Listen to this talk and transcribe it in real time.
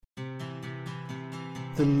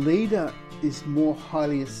the leader is more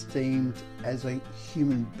highly esteemed as a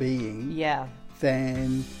human being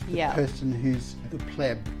than the person who's the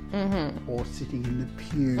pleb or sitting in the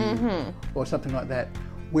pew or something like that.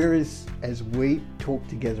 Whereas as we talk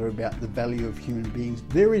together about the value of human beings,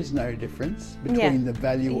 there is no difference between the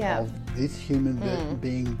value of this human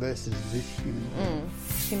being versus this human being.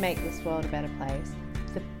 To make this world a better place,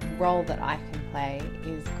 the role that I can play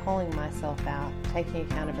is calling myself out, taking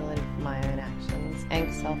accountability for my own actions,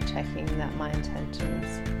 and self-checking that my intentions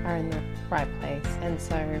are in the right place. And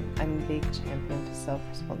so I'm a big champion for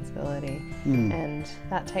self-responsibility. And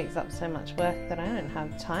that takes up so much work that I don't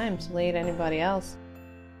have time to lead anybody else.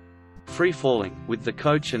 Free Falling, with the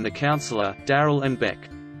coach and the counsellor, Daryl and Beck.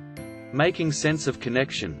 Making sense of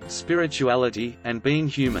connection, spirituality, and being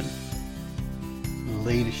human.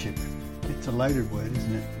 Leadership. It's a loaded word,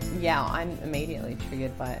 isn't it? Yeah, I'm immediately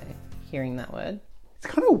triggered by hearing that word. It's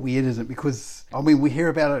kind of weird, isn't it? Because, I mean, we hear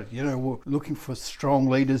about it, you know, we're looking for strong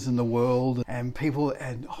leaders in the world and people,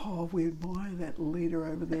 and, we admire that leader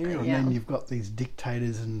over there. And then you've got these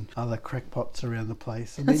dictators and other crackpots around the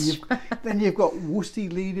place. And then you've got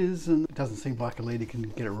wussy leaders, and it doesn't seem like a leader can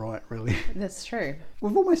get it right, really. That's true.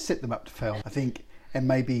 We've almost set them up to fail, I think. And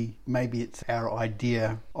maybe it's our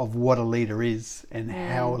idea of what a leader is and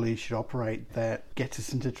how a leader should operate that gets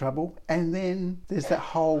us into trouble. And then there's that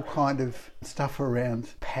whole kind of stuff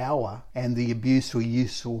around power and the abuse or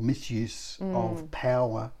use or misuse of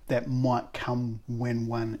power that might come when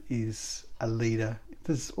one is a leader.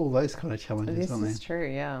 There's all those kind of challenges, aren't there? This is true,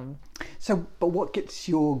 yeah. So, but what gets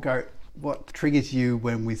your goat? What triggers you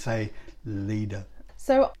when we say leader?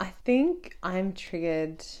 So I think I'm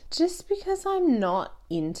triggered just because I'm not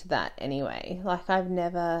into that anyway. Like, I've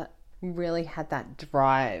never really had that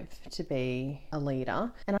drive to be a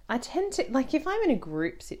leader. And I tend to, like, if I'm in a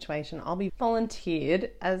group situation, I'll be volunteered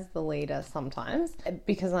as the leader sometimes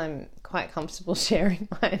because I'm quite comfortable sharing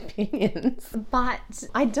my opinions. But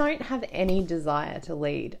I don't have any desire to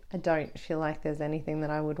lead. I don't feel like there's anything that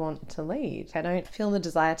I would want to lead. I don't feel the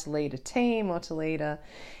desire to lead a team or to lead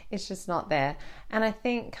it's just not there. And I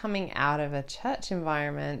think coming out of a church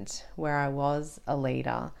environment where I was a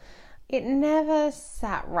leader, it never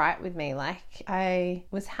sat right with me. Like, I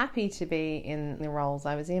was happy to be in the roles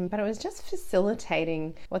I was in, but it was just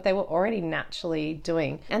facilitating what they were already naturally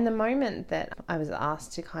doing. And the moment that I was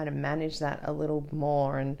asked to kind of manage that a little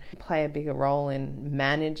more and play a bigger role in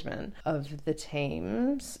management of the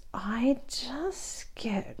teams, I just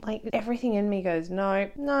get, like, everything in me goes,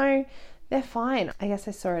 no, they're fine. I guess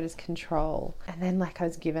I saw it as control. And then, like, I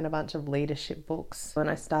was given a bunch of leadership books when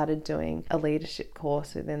I started doing a leadership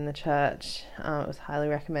course within the church. It was highly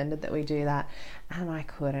recommended that we do that. And I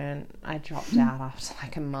couldn't. I dropped out after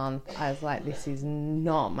like a month. I was like, this is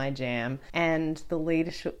not my jam. And the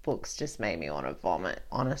leadership books just made me want to vomit.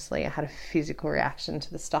 Honestly, I had a physical reaction to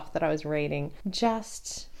the stuff that I was reading. I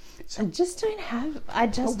just don't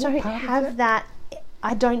have that.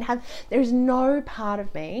 There's no part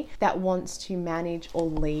of me that wants to manage or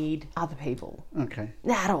lead other people. Okay.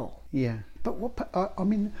 At all. Yeah. But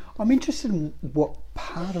I'm interested in what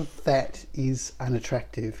part of that is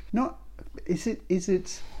unattractive. Is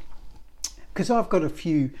it, because I've got a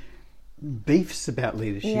few beefs about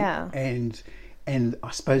leadership and I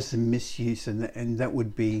suppose the misuse and that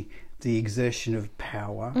would be the exertion of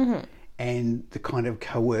power and the kind of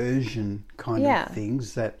coercion kind of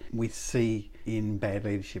things that we see in bad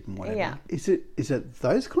leadership and whatever. Yeah. Is it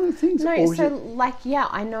those kind of things? No,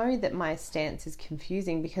 I know that my stance is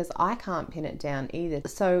confusing because I can't pin it down either.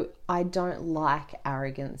 So I don't like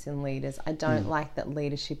arrogance in leaders. I don't like that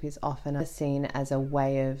leadership is often seen as a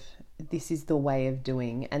way of, this is the way of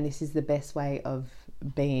doing and this is the best way of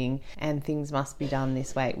being and things must be done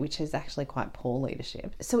this way, which is actually quite poor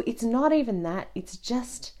leadership. So it's not even that, it's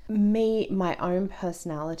just me, my own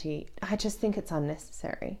personality. I just think it's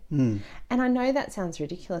unnecessary. And I know that sounds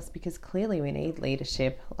ridiculous because clearly we need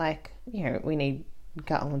leadership. Like, you know, we need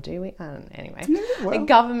do we? I don't know. Anyway, like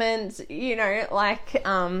government, you know, like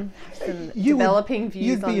some developing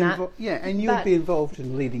views on that. And you'd be involved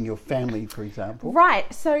in leading your family, for example. Right.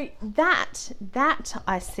 So that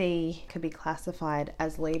I see could be classified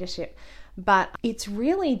as leadership, but it's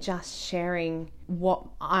really just sharing what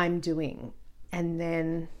I'm doing. And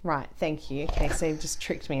then, right, thank you. Okay, so you've just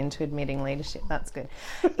tricked me into admitting leadership. That's good.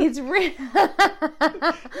 It's really...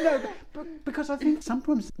 No, but because I think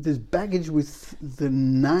sometimes there's baggage with the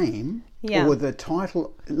name or the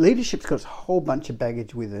title. Leadership's got a whole bunch of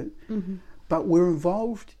baggage with it. but we're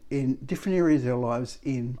involved in different areas of our lives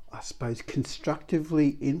in, I suppose,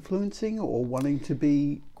 constructively influencing or wanting to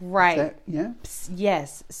be Right. Yeah.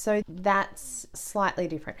 Yes. So that's slightly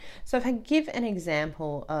different. So if I give an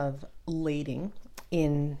example of leading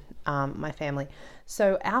in my family.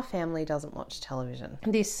 So our family doesn't watch television.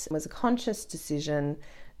 This was a conscious decision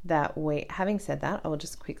that having said that, I will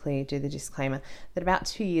just quickly do the disclaimer that about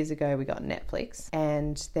 2 years ago we got Netflix,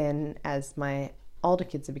 and then as my older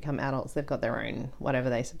kids have become adults, they've got their own whatever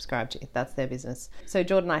they subscribe to. That's their business. So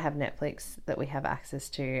Jordan and I have Netflix that we have access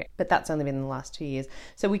to, but that's only been in the last 2 years.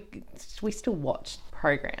 So we still watch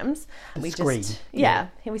programs. We screen.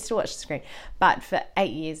 We still watch the screen. But for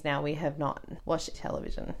 8 years now, we have not watched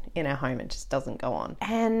television in our home. It just doesn't go on.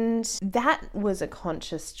 And that was a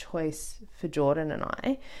conscious choice for Jordan and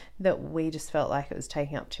I, that we just felt like it was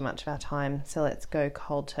taking up too much of our time. So let's go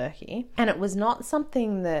cold turkey. And it was not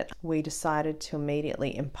something that we decided to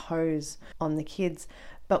immediately impose on the kids,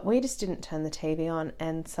 but we just didn't turn the TV on,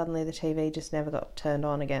 and suddenly the TV just never got turned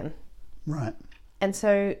on again. Right. And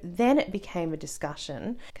so then it became a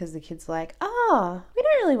discussion because the kids were like, we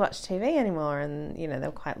don't really watch TV anymore. And, they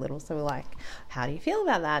were quite little. So we're like, how do you feel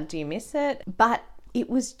about that? Do you miss it? But it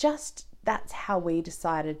was just, that's how we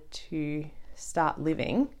decided to start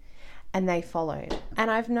living, and they followed.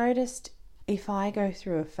 And I've noticed if I go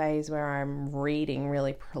through a phase where I'm reading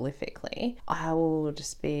really prolifically, I will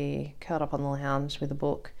just be curled up on the lounge with a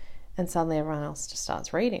book, and suddenly everyone else just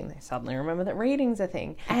starts reading. They suddenly remember that reading's a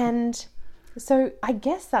thing. And so I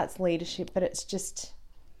guess that's leadership, but it's just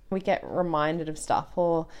we get reminded of stuff.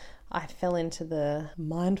 Or I fell into the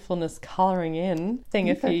mindfulness colouring in thing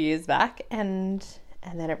a few years back, and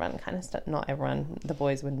then everyone kind of not everyone, the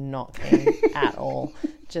boys were not keen at all,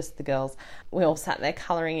 just the girls. We all sat there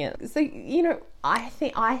colouring in. So, I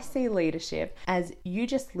think I see leadership as you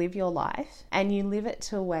just live your life and you live it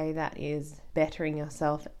to a way that is bettering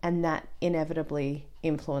yourself, and that inevitably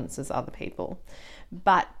influences other people.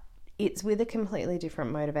 But it's with a completely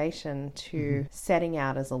different motivation to setting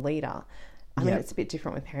out as a leader. I mean, it's a bit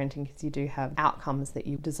different with parenting because you do have outcomes that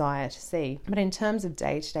you desire to see. But in terms of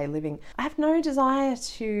day-to-day living, I have no desire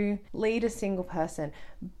to lead a single person.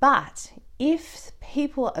 But if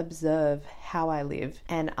people observe how I live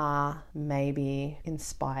and are maybe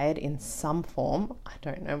inspired in some form, I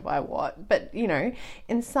don't know by what, but,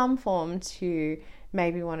 in some form to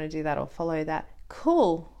maybe want to do that or follow that,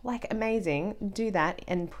 cool, like amazing, do that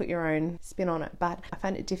and put your own spin on it. But I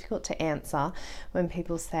find it difficult to answer when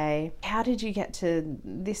people say, how did you get to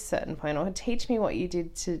this certain point, or teach me what you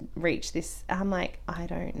did to reach this. I'm like, I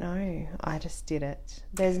don't know, I just did it.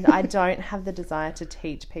 I don't have the desire to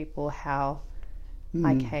teach people how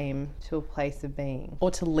I came to a place of being,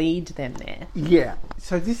 or to lead them there. Yeah.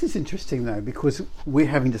 So this is interesting though, because we're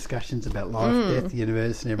having discussions about life, death, the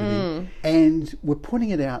universe and everything, and we're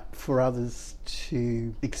putting it out for others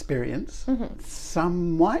to experience.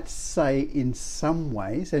 Some might say in some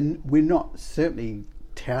ways, and we're not certainly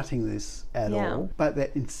touting this at all, but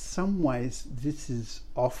that in some ways this is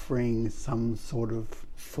offering some sort of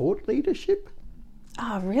thought leadership.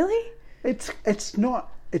 Oh, really?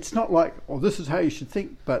 It's not like, this is how you should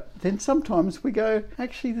think, but then sometimes we go,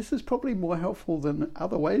 actually, this is probably more helpful than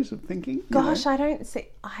other ways of thinking. Gosh, I don't see.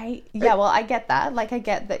 I get that. Like, I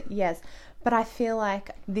get that, yes. But I feel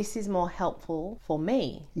like this is more helpful for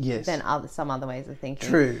me than some other ways of thinking.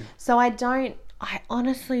 True. So I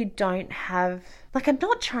honestly don't have, like, I'm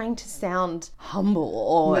not trying to sound humble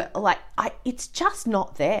or it's just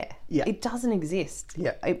not there. Yeah. It doesn't exist.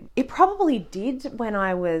 Yeah. It probably did when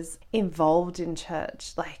I was involved in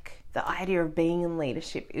church, like the idea of being in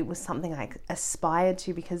leadership. It was something I aspired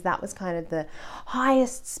to because that was kind of the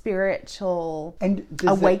highest spiritual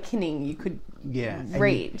awakening you could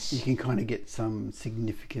reach. You can kind of get some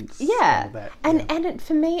significance out of that. And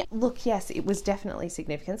for me, look, yes, it was definitely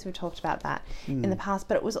significance. We've talked about that in the past,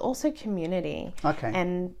 but it was also community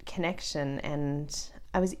and connection, and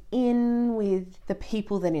I was in with the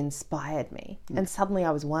people that inspired me, and suddenly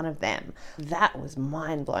I was one of them. That was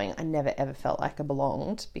mind-blowing. I never ever felt like I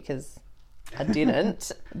belonged because I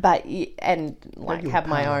didn't, but have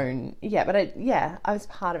my own. Yeah, but I was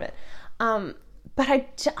part of it.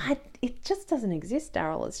 But it just doesn't exist,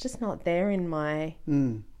 Daryl. It's just not there in my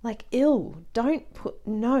like. Don't put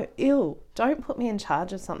me in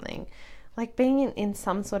charge of something. Like being in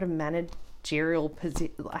some sort of managerial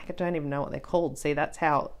position. Like, I don't even know what they're called. See, that's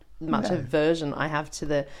how much aversion I have to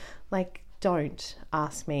the, like, don't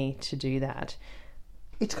ask me to do that.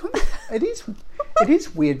 It's kind of, it is, It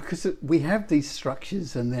is weird because we have these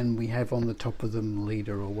structures, and then we have on the top of them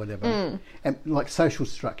leader or whatever, and like social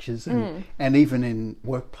structures, and even in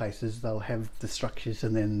workplaces they'll have the structures,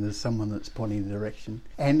 and then there's someone that's pointing the direction.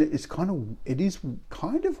 And it is kind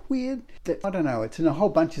of weird that, I don't know, it's in a whole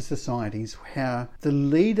bunch of societies how the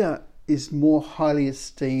leader is more highly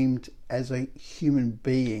esteemed as a human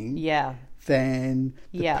being than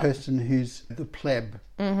the person who's the pleb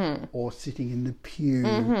or sitting in the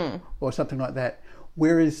pew or something like that.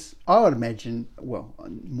 Whereas I would imagine, well,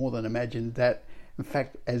 more than imagine, that in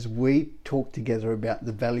fact, as we talk together about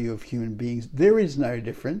the value of human beings, there is no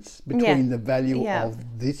difference between the value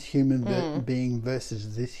of this human being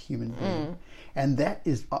versus this human being. And that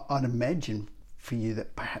is, I'd imagine for you,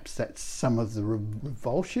 that perhaps that's some of the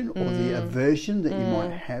revulsion or the aversion that you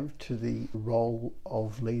might have to the role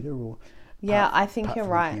of leader or... I think you're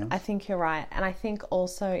right. I think you're right. And I think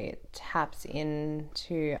also it taps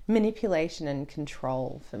into manipulation and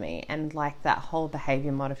control for me, and like that whole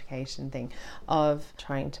behavior modification thing of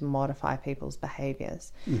trying to modify people's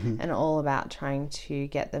behaviors and all about trying to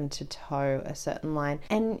get them to toe a certain line.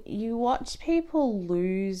 And you watch people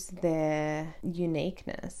lose their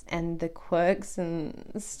uniqueness, and the quirks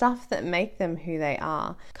and stuff that make them who they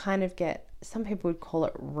are kind of get, some people would call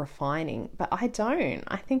it refining, but I don't.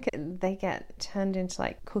 I think they get turned into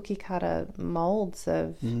like cookie cutter molds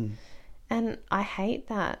of, and I hate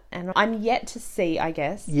that. And I'm yet to see, I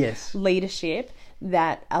guess, leadership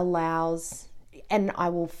that allows, and I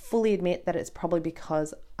will fully admit that it's probably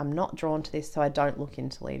because I'm not drawn to this, so I don't look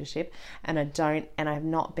into leadership, and I've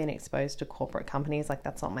not been exposed to corporate companies. Like,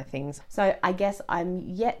 that's not my things. So I guess I'm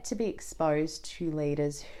yet to be exposed to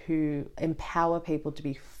leaders who empower people to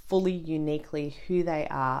be fully uniquely who they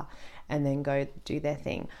are and then go do their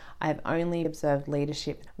thing. I've only observed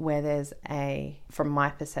leadership where there's a, from my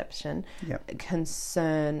perception,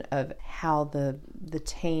 concern of how the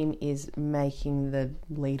team is making the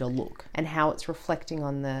leader look and how it's reflecting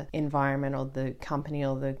on the environment or the company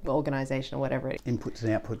or the organisation or whatever. Inputs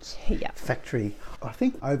and outputs. Factory. I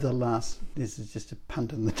think over the last, this is just a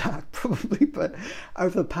punt in the dark probably, but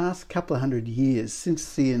over the past couple of 100 years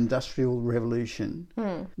since the Industrial Revolution,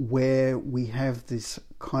 where we have this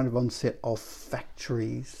kind of onset of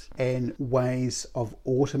factories and ways of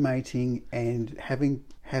automating and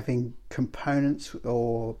having components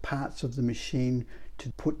or parts of the machine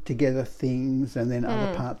to put together things, and then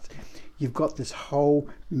other parts. You've got this whole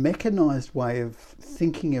mechanized way of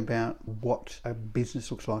thinking about what a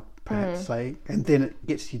business looks like, perhaps say, and then it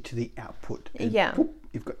gets you to the output. And whoop,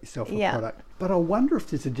 you've got yourself a product. But I wonder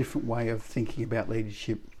if there's a different way of thinking about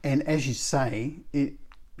leadership. And as you say, it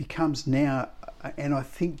becomes now, and I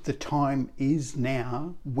think the time is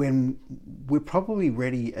now when we're probably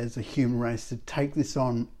ready as a human race to take this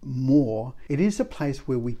on more. It is a place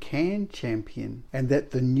where we can champion, and that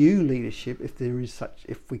the new leadership, if there is such,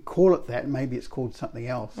 if we call it that, maybe it's called something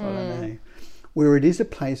else, I don't know, where it is a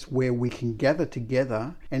place where we can gather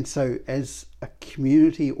together. And so as a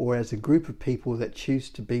community or as a group of people that choose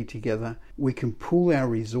to be together, we can pool our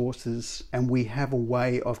resources, and we have a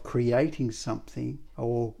way of creating something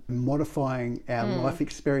or modifying our life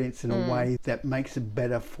experience in a way that makes it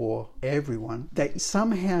better for everyone, that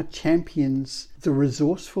somehow champions the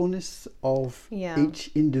resourcefulness of each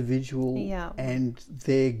individual and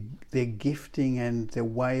their gifting and their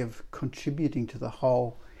way of contributing to the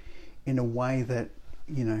whole in a way that,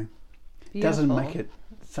 you know, doesn't make it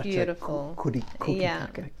such a cookie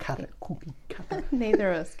cutter.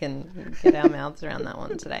 Neither of us can get our mouths around that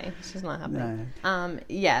one today. It's just not happening.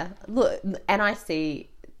 No. Look, and I see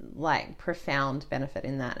like profound benefit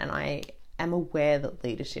in that, and I am aware that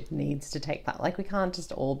leadership needs to take that. Like, we can't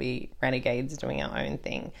just all be renegades doing our own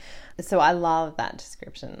thing. So I love that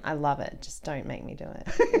description. I love it. Just don't make me do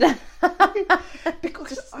it.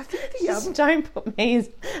 Because I think just don't put me as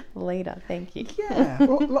leader. Thank you. Yeah.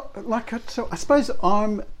 Well, like, so I suppose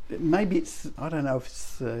maybe it's, I don't know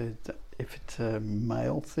if it's a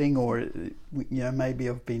male thing, or, you know, maybe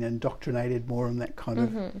I've been indoctrinated more on that kind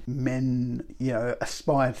of men, you know,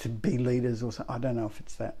 aspire to be leaders or something. I don't know if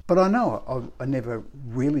it's that. But I know I never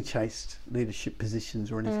really chased leadership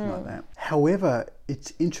positions or anything like that. However,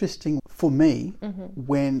 it's interesting for me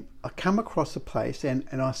when I come across a place, and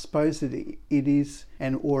I suppose that it is,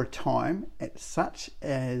 or a time such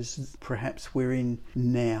as perhaps we're in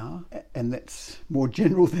now, and that's more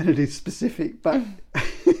general than it is specific, but...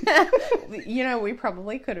 You know, we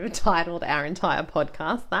probably could have titled our entire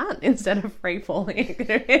podcast that instead of free falling.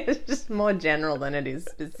 It's just more general than it is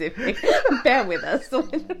specific. Bear with us.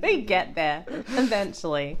 We get there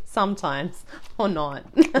eventually, sometimes, or not.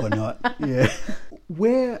 Or not, yeah.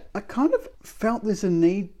 Where I kind of felt there's a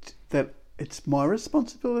need that it's my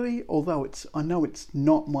responsibility, although I know it's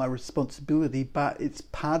not my responsibility, but it's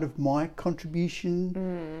part of my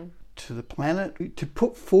contribution to the planet to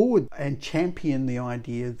put forward and champion the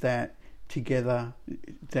idea that together,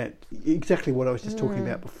 that exactly what I was just talking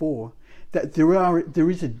about before, that there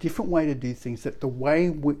is a different way to do things, that the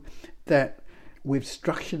way that we've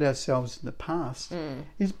structured ourselves in the past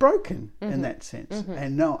is broken in that sense.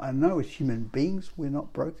 And no, I know as human beings we're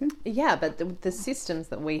not broken. Yeah, but the systems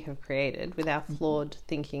that we have created with our flawed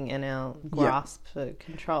thinking and our grasp for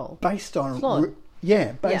control, based on flawed.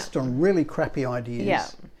 On really crappy ideas. Yeah.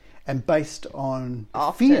 And based on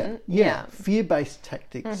Often, fear, fear-based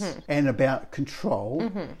tactics, and about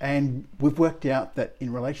control. And we've worked out that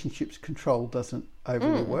in relationships, control doesn't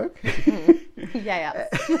overly work. Yeah.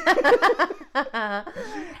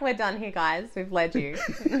 We're done here, guys. We've led you.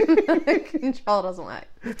 Control doesn't work.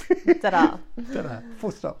 Ta-da.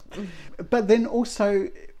 Full stop. But then also,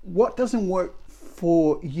 what doesn't work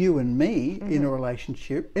for you and me in a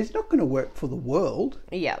relationship is not going to work for the world.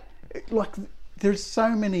 Yeah. Like, there's so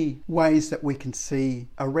many ways that we can see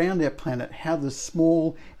around our planet how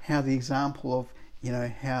the example of, you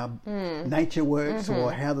know, how nature works,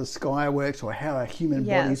 or how the sky works, or how our human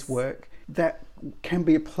bodies work, that can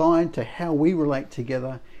be applied to how we relate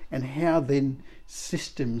together, and how then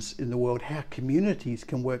systems in the world, how communities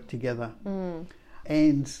can work together.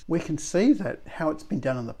 And we can see that how it's been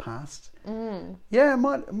done in the past. Yeah, it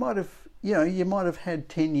might have, you know, you might have had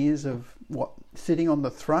 10 years of sitting on the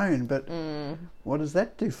throne, but what does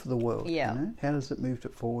that do for the world? Yeah. You know? How does it move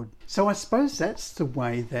it forward? So I suppose that's the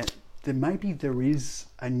way that there is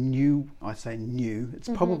a new, I say new, it's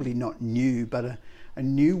probably not new, but a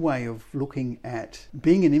new way of looking at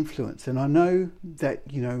being an influence. And I know that,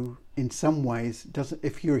 you know, in some ways,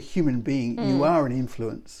 if you're a human being, you are an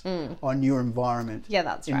influence on your environment. Yeah,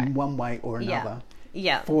 that's right. In one way or another.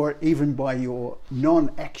 Yeah. For even by your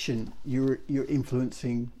non-action, you're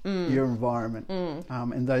influencing your environment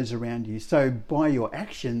and those around you. So by your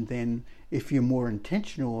action, then, if you're more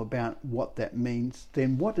intentional about what that means,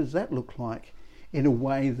 then what does that look like in a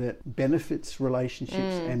way that benefits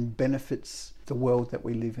relationships and benefits the world that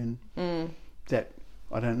we live in? That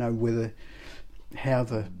I don't know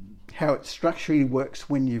how it structurally works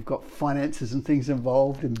when you've got finances and things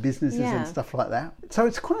involved and businesses and stuff like that. So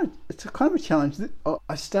it's a kind of a challenge.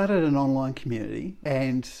 I started an online community,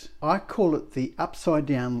 and I call it the Upside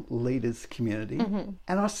Down Leaders Community.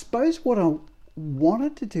 And I suppose what I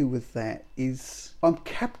wanted to do with that is I'm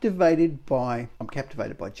captivated by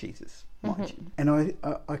Jesus, mind you. And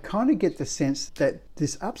I kind of get the sense that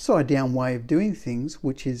this upside down way of doing things,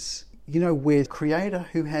 which is, you know, where the Creator,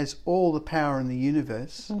 who has all the power in the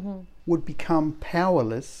universe, would become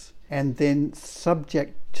powerless and then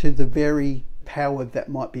subject to the very power that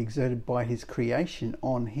might be exerted by his creation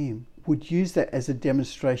on him, would use that as a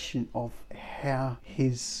demonstration of how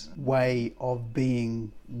his way of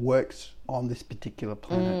being works on this particular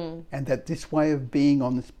planet. And that this way of being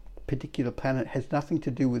on this particular planet has nothing to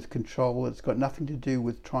do with control. It's got nothing to do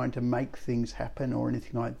with trying to make things happen or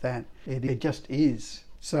anything like that. It just is.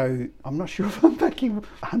 So I'm not sure if I'm making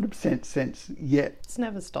 100% sense yet. It's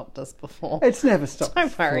never stopped us before. It's never stopped.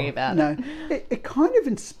 Don't worry about it. No, it kind of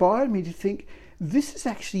inspired me to think this is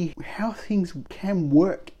actually how things can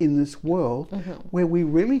work in this world, where we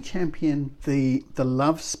really champion the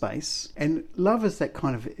love space. And love is that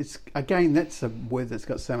kind of, it's again, that's a word that's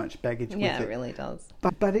got so much baggage with it. Yeah, it really does.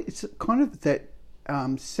 But it's kind of that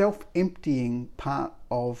self-emptying part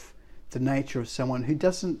of the nature of someone who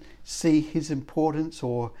doesn't see his importance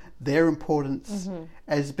or their importance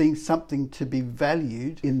as being something to be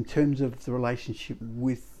valued in terms of the relationship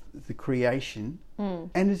with the creation.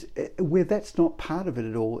 And where that's not part of it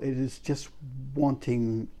at all. It is just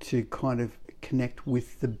wanting to kind of connect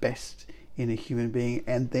with the best in a human being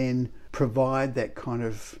and then provide that kind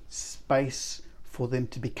of space for them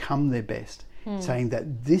to become their best. Saying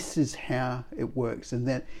that this is how it works, and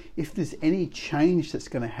that if there's any change that's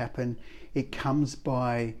going to happen, it comes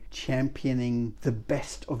by championing the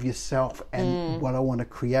best of yourself. And what I want to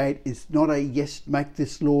create is not a yes, make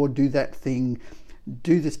this law, do that thing,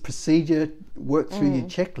 do this procedure, work through your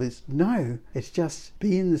checklist. No, it's just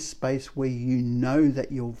be in the space where you know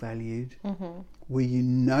that you're valued, where you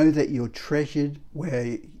know that you're treasured,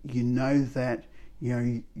 where you know that, you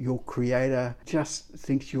know, your Creator just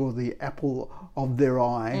thinks you're the apple of their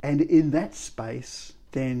eye. And in that space,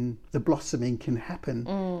 then the blossoming can happen,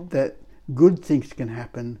 that good things can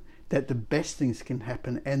happen, that the best things can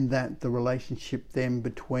happen, and that the relationship then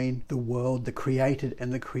between the world, the created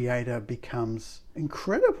and the Creator, becomes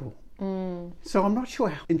incredible. So I'm not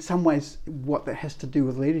sure in some ways what that has to do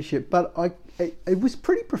with leadership, but it was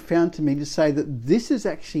pretty profound to me to say that this is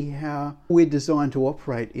actually how we're designed to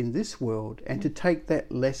operate in this world, and to take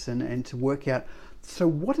that lesson and to work out, so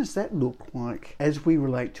what does that look like as we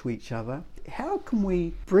relate to each other? How can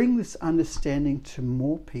we bring this understanding to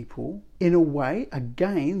more people in a way,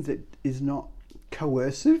 again, that is not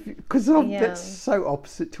coercive, because that's so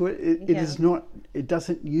opposite to it. It is not. It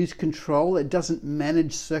doesn't use control. It doesn't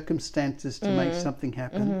manage circumstances to make something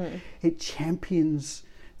happen. It champions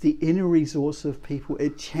the inner resource of people.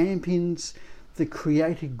 It champions the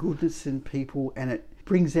creative goodness in people, and it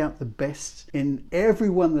brings out the best in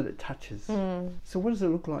everyone that it touches. So what does it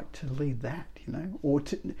look like to lead that, or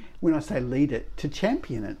to, when I say lead it, to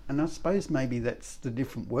champion it? And I suppose maybe that's the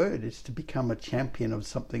different word, is to become a champion of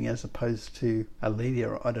something as opposed to a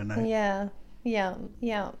leader. I don't know.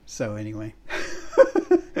 Yeah. So anyway,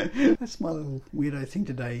 that's my little weirdo thing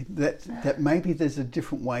today, that maybe there's a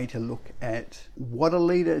different way to look at what a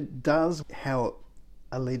leader does, how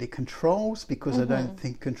a leader controls, because I don't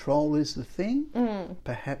think control is the thing.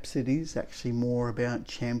 Perhaps it is actually more about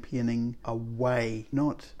championing a way,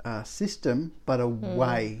 not a system, but a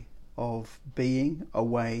way of being, a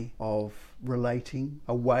way of relating,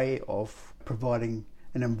 a way of providing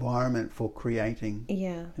an environment for creating.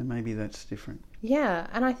 Yeah. And maybe that's different. Yeah,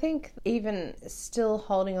 and I think even still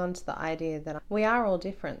holding on to the idea that we are all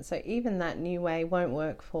different, so even that new way won't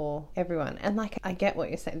work for everyone. And I get what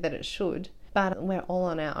you're saying, that it should, but we're all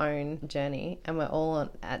on our own journey, and we're all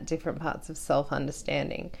at different parts of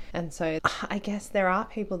self-understanding. And so I guess there are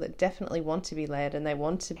people that definitely want to be led, and they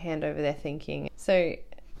want to hand over their thinking. So,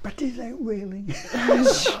 but do they really?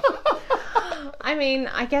 I mean,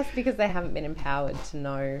 I guess because they haven't been empowered to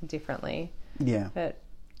know differently. Yeah. But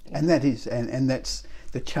and that is, and that's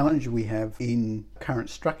the challenge we have in current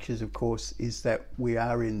structures, of course, is that we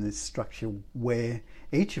are in this structure where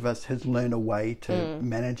each of us has learned a way to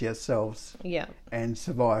manage ourselves and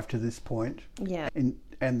survive to this point. Yeah.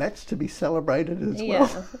 And that's to be celebrated as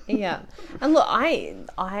well. Yeah. And look,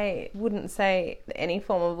 I wouldn't say any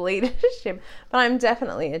form of leadership, but I'm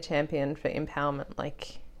definitely a champion for empowerment.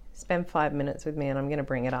 Spend 5 minutes with me and I'm going to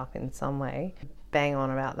bring it up in some way. Bang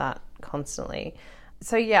on about that constantly.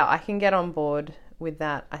 So yeah, I can get on board with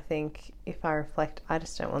that. I think if I reflect, I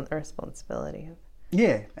just don't want the responsibility of.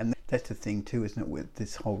 Yeah, and that's the thing too, isn't it, with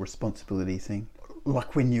this whole responsibility thing?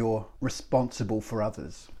 Like when you're responsible for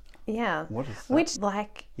others. Yeah. What is that? Which,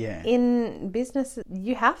 in business,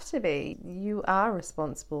 you have to be. You are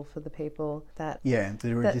responsible for the people that. Yeah,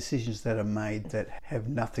 there are decisions that are made that have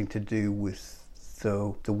nothing to do with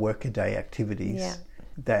the workaday activities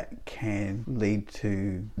that can lead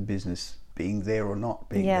to business being there or not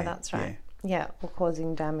being there. Yeah, that's right. Yeah, or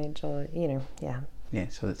causing damage, or Yeah,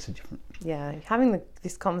 so that's a different. Yeah, having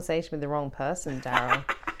this conversation with the wrong person, Daryl.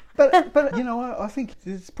 But I think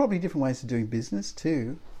there's probably different ways of doing business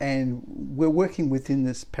too, and we're working within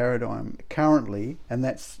this paradigm currently, and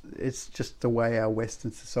it's just the way our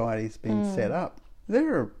Western society's been set up.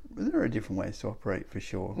 There are different ways to operate for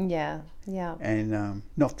sure. Yeah. And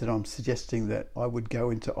not that I'm suggesting that I would go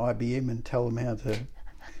into IBM and tell them how to.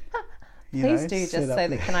 Please do, just so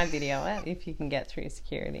that can I video it if you can get through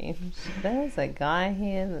security. There's a guy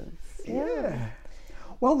here that's yeah.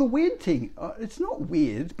 Well, the weird thing, it's not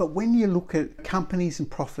weird, but when you look at companies and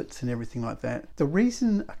profits and everything like that, the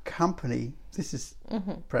reason a company, this is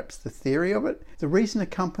perhaps the theory of it, the reason a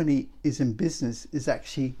company is in business is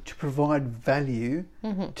actually to provide value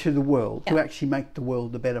to the world, to actually make the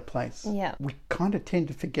world a better place. Yeah. We kind of tend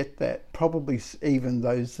to forget that. Probably even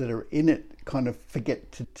those that are in it kind of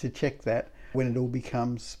forget to check that when it all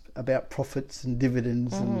becomes about profits and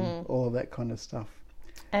dividends and all of that kind of stuff.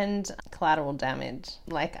 And collateral damage.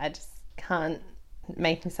 I just can't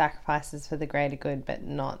making sacrifices for the greater good, but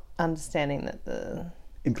not understanding that the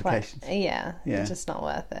implications. It's just not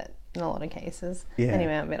worth it in a lot of cases. Yeah.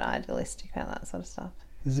 Anyway, I'm a bit idealistic about that sort of stuff.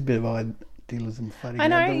 There's a bit of idealism floating I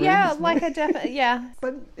know, around the room, I definitely,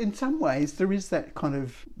 But in some ways, there is that kind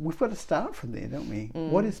of, we've got to start from there, don't we?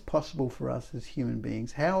 What is possible for us as human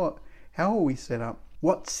beings? How are we set up?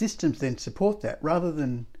 What systems then support that? Rather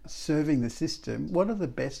than serving the system, what are the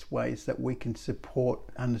best ways that we can support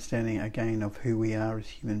understanding again of who we are as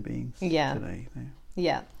human beings today?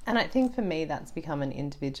 Yeah, and I think for me that's become an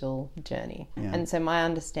individual journey. Yeah. And so my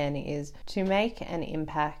understanding is to make an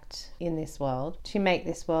impact in this world, to make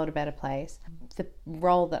this world a better place, the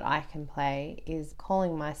role that I can play is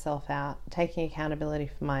calling myself out, taking accountability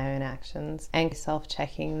for my own actions, and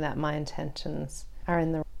self-checking that my intentions are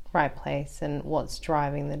in the right place and what's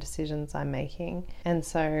driving the decisions I'm making. And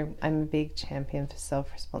so I'm a big champion for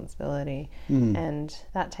self-responsibility. And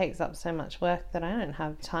that takes up so much work that I don't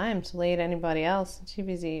have time to lead anybody else. I'm too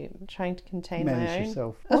busy trying to contain Manage my own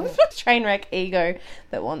yourself. train wreck ego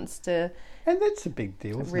that wants to And that's a big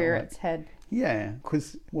deal. It's rear not like- its head. Yeah,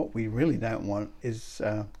 because what we really don't want is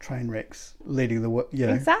train wrecks leading the way. You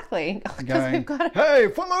know, Exactly. Because going, we've got hey,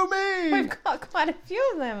 follow me! we've got quite a few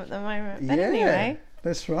of them at the moment. But Yeah, anyway,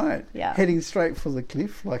 that's right. Yeah. Heading straight for the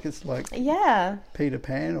cliff, like it's like yeah. Peter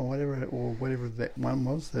Pan or whatever that one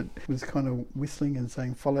was that was kind of whistling and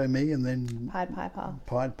saying "Follow me," and then Pied Piper.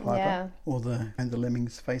 Pied Piper, Yeah. or the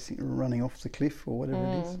lemmings running off the cliff or whatever it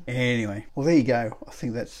Mm. is. Anyway, well there you go. I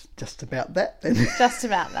think that's just about that then. Just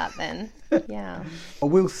about that then. Yeah. I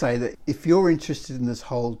will say that if you're interested in this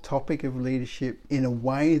whole topic of leadership in a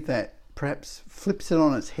way that perhaps flips it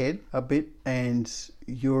on its head a bit, and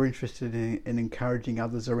you're interested in encouraging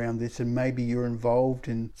others around this, and maybe you're involved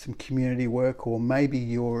in some community work, or maybe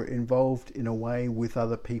you're involved in a way with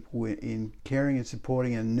other people in caring and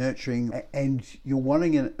supporting and nurturing, and you're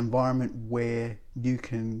wanting an environment where you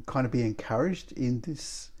can kind of be encouraged in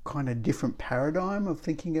this kind of different paradigm of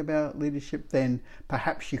thinking about leadership, then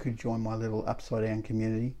perhaps you could join my little Upside Down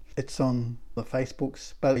community. It's on the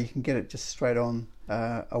Facebooks, but you can get it just straight on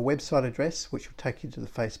a website address, which will take you to the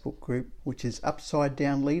Facebook group, which is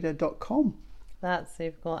upsidedownleader.com. That's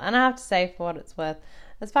super cool. And I have to say, for what it's worth,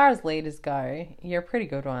 as far as leaders go, you're a pretty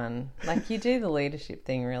good one. Like, you do the leadership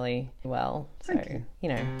thing really well. So, Thank you.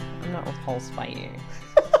 know, I'm not repulsed by you.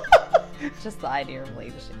 Just the idea of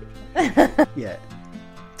leadership. Yeah,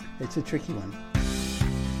 it's a tricky one.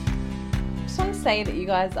 Just want to say that you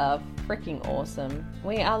guys are freaking awesome.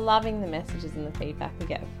 We are loving the messages and the feedback we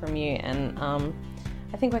get from you, and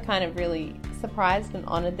I think we're kind of really surprised and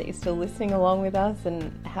honoured that you're still listening along with us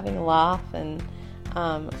and having a laugh, and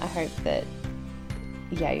I hope that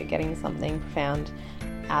you're getting something profound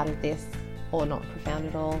out of this, or not profound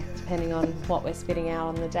at all, depending on what we're spitting out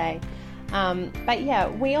on the day. But yeah,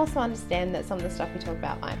 we also understand that some of the stuff we talk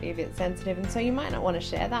about might be a bit sensitive, and so you might not want to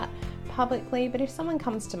share that publicly, but if someone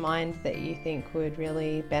comes to mind that you think would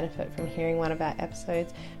really benefit from hearing one of our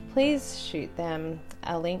episodes, please shoot them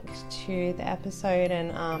a link to the episode,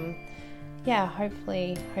 and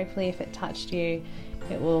hopefully if it touched you,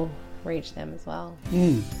 it will reach them as well.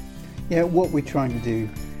 Yeah, what we're trying to do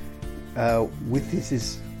with this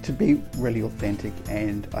is to be really authentic,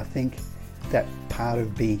 and I think that part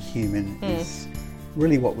of being human is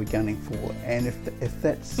really what we're gunning for. And if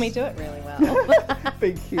that's We do it really well.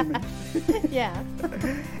 being human, Yeah.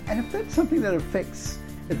 and if that's something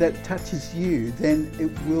that touches you, then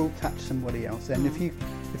it will touch somebody else. And if you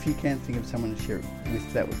can think of someone to share it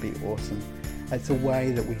with, that would be awesome. It's a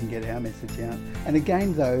way that we can get our message out. And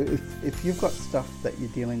again, though, if you've got stuff that you're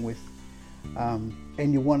dealing with,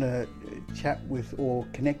 and you want to chat with or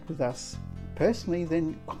connect with us personally,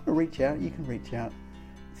 then kind of reach out. You can reach out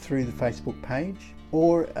through the Facebook page,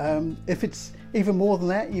 or if it's even more than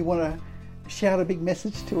that, you want to shout a big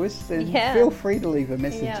message to us, then feel free to leave a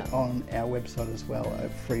message on our website as well at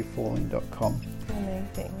freefalling.com.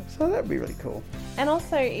 Amazing. So that'd be really cool. And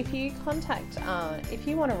also, if you if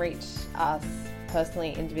you want to reach us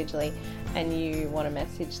personally, individually, and you want to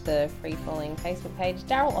message the Free Falling Facebook page,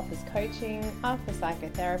 Daryl offers coaching, I offer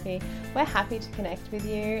psychotherapy. We're happy to connect with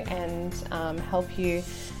you and help you,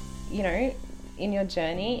 in your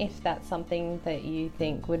journey, if that's something that you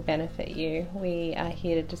think would benefit you. We are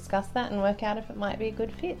here to discuss that and work out if it might be a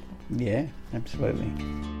good fit. Yeah, absolutely.